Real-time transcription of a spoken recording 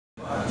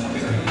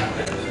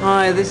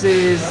Hi, this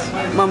is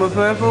Mama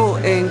Purple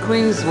in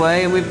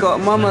Queensway, and we've got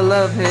Mama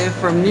Love here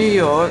from New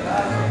York,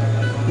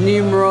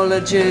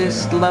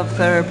 numerologist, love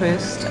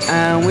therapist,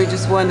 and we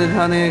just wondered,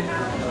 honey,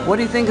 what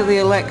do you think of the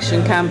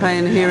election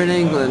campaign here in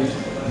England?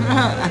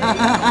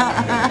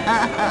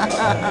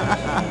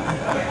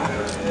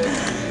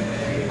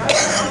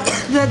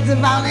 That's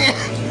about it.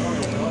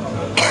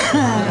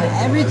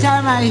 Every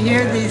time I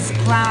hear these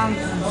clowns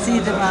and see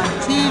them on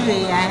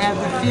TV, I have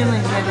the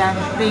feeling that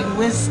I'm being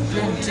whisked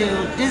into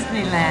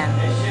Disneyland.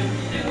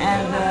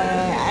 And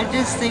I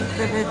just think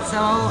that it's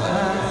all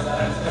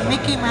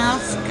Mickey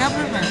Mouse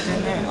government,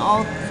 and they're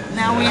all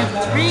now we have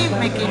three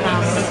Mickey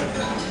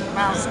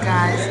Mouse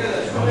guys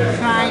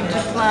trying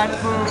to plot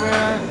for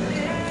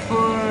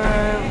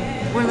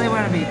where they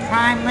want to be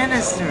prime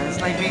ministers,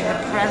 like being the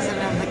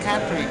president of the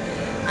country.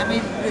 I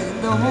mean,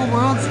 the whole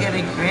world's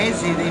getting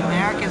crazy. The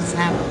Americans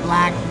have a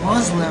black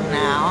Muslim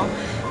now.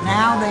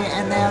 Now they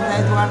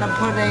want to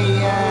put a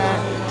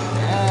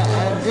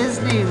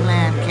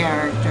Disneyland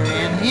character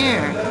in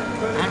here.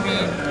 I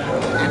mean,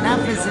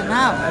 enough is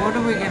enough. What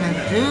are we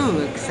gonna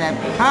do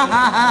except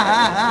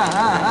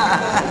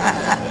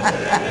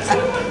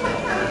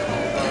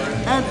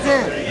That's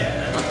it.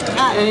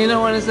 And you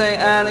don't want to say,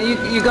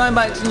 you're going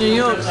back to New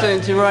York soon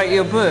to write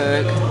your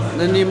book,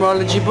 the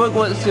numerology book.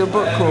 What's your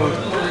book called?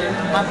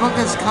 My book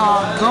is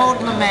called Gold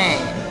LeMay.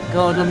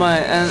 Gold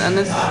LeMay, and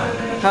this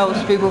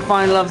helps people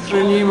find love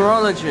through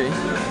numerology.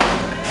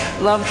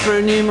 Love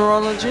through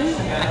numerology?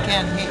 I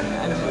can't hear.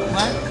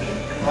 What?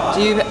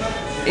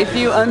 If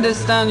you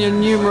understand your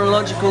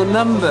numerological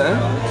number,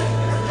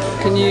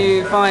 can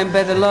you find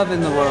better love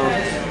in the world?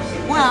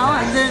 Well,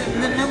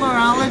 the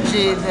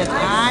numerology that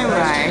I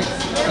write,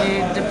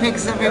 it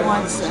depicts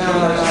everyone's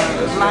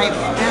life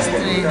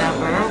destiny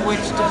number,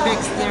 which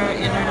depicts their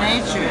inner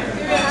nature.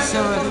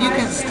 So if you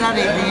can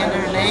study the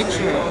inner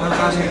nature of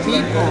other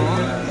people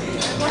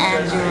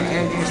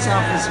and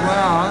yourself as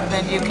well,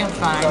 then you can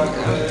find a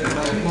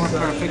more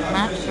perfect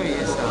match for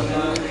yourself.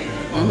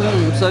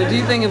 Mm-hmm. So do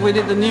you think if we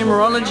did the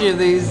numerology of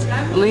these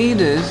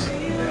leaders,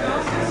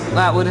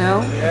 that would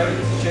help?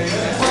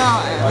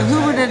 Well,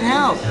 who would it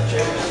help?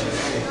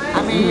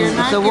 I mean, you're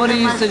not. So what do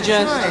you much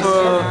suggest choice, for?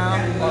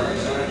 You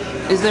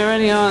know? Is there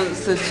any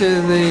answer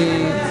to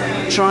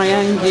the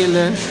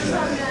triangular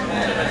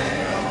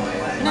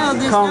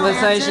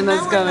conversation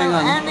that's going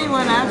on?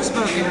 Anyone I've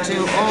spoken to,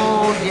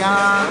 old,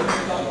 young,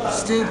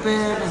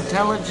 stupid,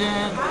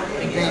 intelligent,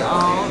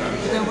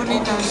 nobody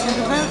knows who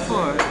to vote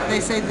for. They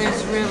say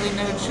there's really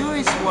no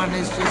choice. One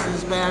is just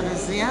as bad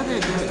as the other.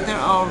 They're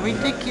all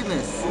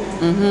ridiculous.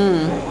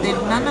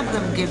 Mm-hmm. None of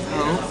them give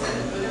hope.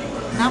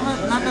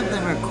 None of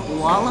them are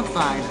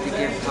qualified to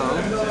give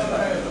hope.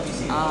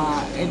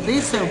 At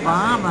least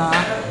Obama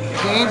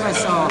gave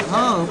us all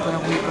hope,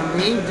 and we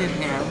believed in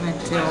him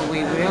until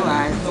we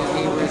realized that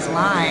he was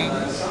lying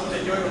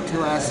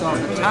to us all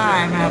the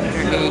time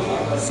after he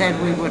said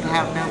we would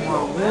have no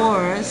more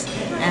wars,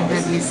 and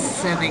that he's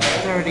sending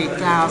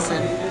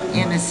 30,000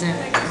 innocent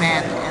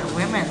men and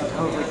women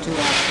over to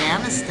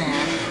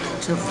Afghanistan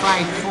to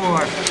fight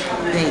for,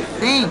 they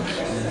think,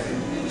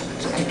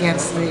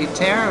 against the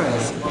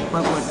terrorists.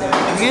 But what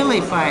they're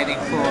really fighting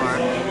for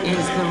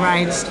is the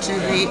rights to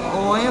the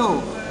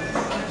oil.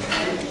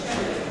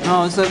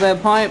 Oh, so their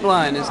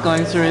pipeline is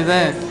going through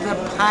there. The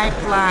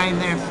pipeline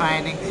they're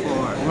fighting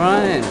for.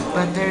 Right.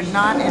 But they're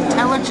not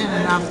intelligent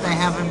enough, they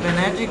haven't been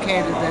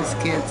educated as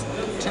kids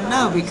to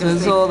know, because So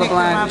it's all the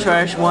black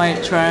trash,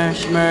 white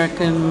trash,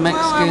 American,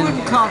 Mexican. Well, I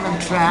wouldn't call them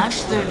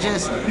trash. They're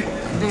just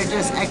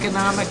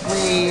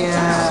economically.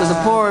 So the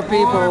poorer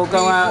people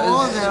go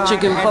out as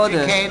chicken fodder.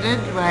 Educated,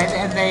 right?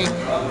 And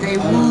they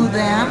woo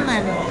them,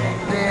 and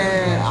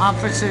the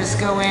officers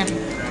go in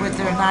with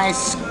their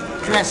nice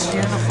dress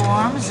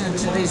uniforms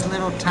into these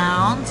little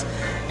towns,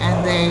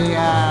 and they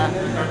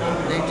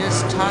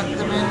just talk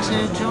them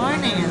into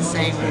joining and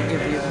saying, we'll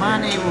give you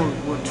money,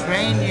 we'll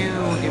train you,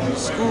 we'll give you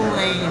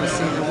schooling, you'll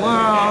see the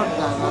world,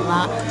 blah blah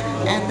blah,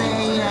 and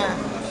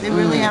they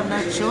really have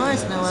no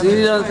choice, no other So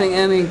you don't choice. think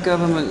any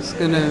government's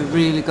going to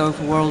really go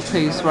for world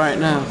peace right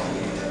now?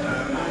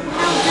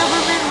 No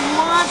government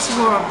wants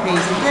world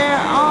peace.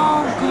 They're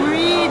all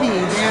greedy.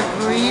 They're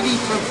greedy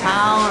for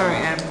power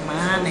and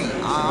money,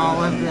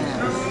 all of them.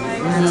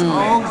 That's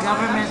all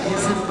government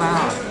is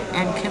about,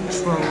 and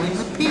controlling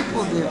the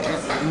people. The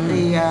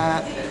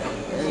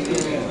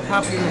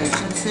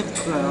populations have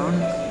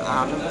grown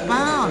out of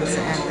bounds,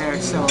 and they're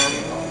so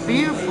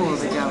fearful of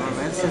the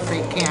governments that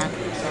they can't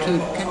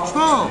keep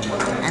control.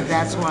 And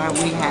that's why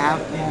we have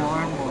more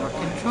and more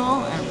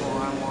control and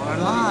more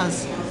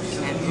laws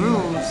and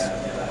rules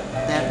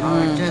that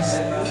are just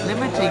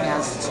limiting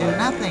us to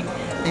nothing.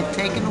 They've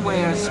taken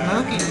away our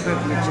smoking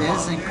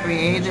privileges and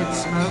created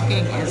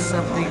smoking as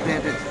something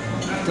that is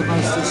the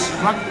most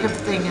destructive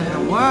thing in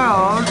the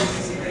world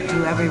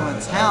to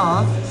everyone's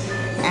health.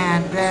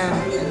 And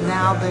then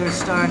now they're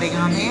starting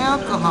on the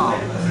alcohol.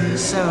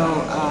 So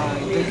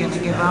they're going to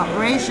give out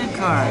ration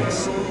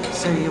cards.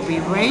 So you'll be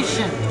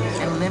rationed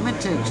and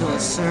limited to a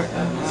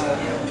certain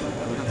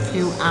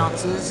few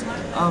ounces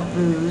of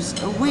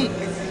booze a week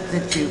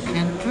that you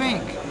can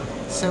drink.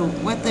 So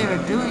what they're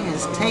doing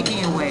is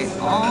taking away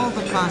all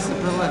the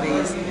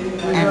possibilities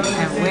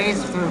and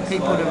ways for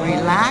people to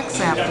relax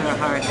after a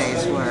hard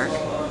day's work.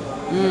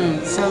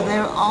 So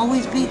there'll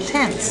always be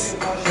tense.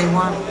 They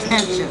want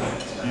tension.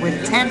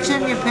 With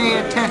tension, you pay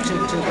attention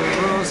to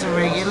the rules and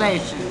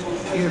regulations.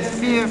 You're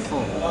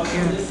fearful.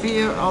 You're in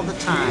fear all the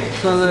time.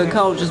 So the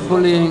culture's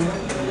bullying.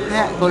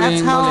 That's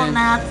Bullying, how bullying.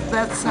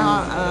 That's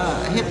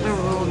how Hitler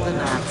ruled the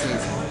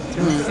Nazis,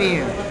 through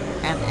fear.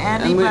 And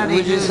And anybody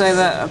would you who's say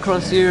that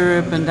across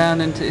Europe and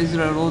down into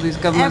Israel, all these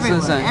governments are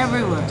the same?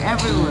 everywhere,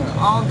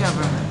 all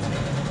government.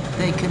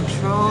 They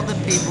control the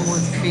people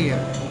with fear.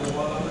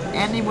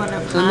 Anyone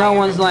of So no higher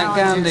one's like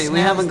intelligence Gandhi. We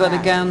knows haven't got a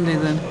that. Gandhi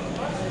then.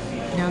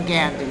 No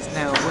Gandhis,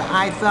 no. Well,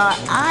 I thought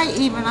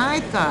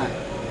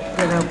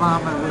that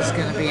Obama was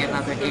going to be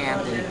another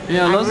Gandhi.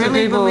 Yeah, I lots of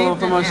really people believed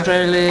from in him.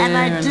 Australia And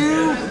I and-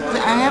 do,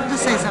 I have to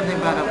say something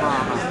about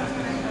Obama.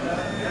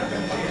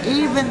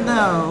 Even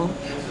though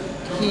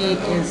he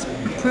is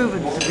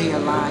proven to be a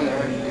liar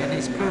and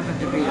he's proven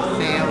to be a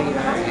failure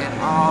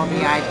and all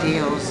the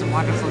ideals and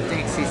wonderful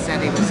things he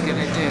said he was going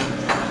to do,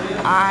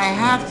 I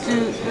have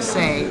to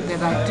say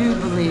that I do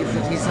believe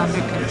that he's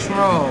under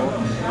control.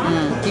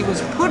 He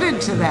was put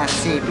into that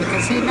seat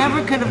because he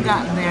never could have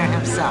gotten there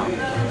himself.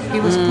 He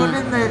was put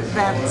in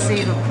that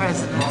seat of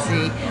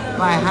presidency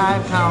by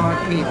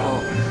high-powered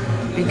people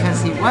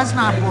because he was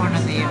not born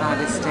in the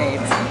United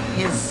States.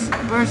 His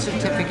birth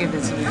certificate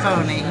is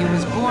phony. He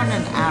was born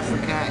in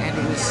Africa and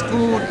he was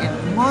schooled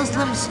in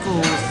Muslim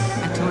schools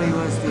until he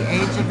was the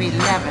age of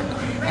 11,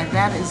 and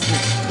that is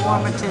his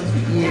formative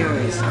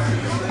years.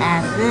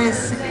 And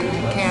this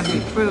can be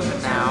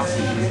proven now,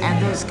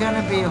 and there's going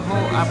to be a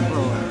whole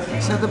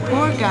uproar. So the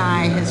poor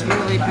guy has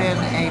really been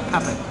a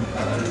puppet.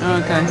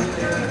 Okay.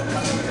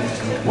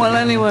 Well,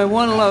 anyway,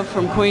 one love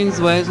from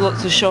Queensway. There's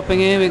lots of shopping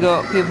here. We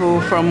got people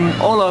from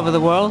all over the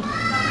world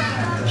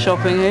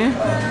shopping here.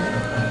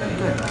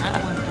 Good.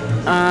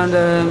 And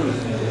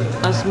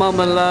as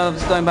Mama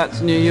loves going back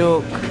to New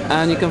York,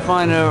 and you can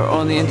find her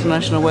on the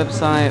international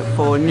website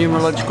for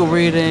numerological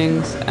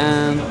readings.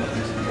 And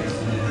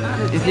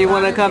if you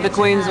want to come to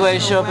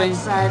Queensway shopping,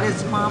 Website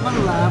is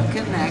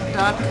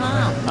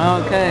mamaloveconnect.com.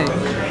 okay.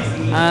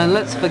 And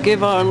let's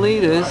forgive our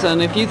leaders.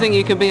 And if you think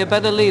you can be a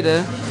better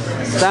leader,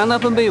 stand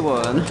up and be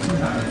one.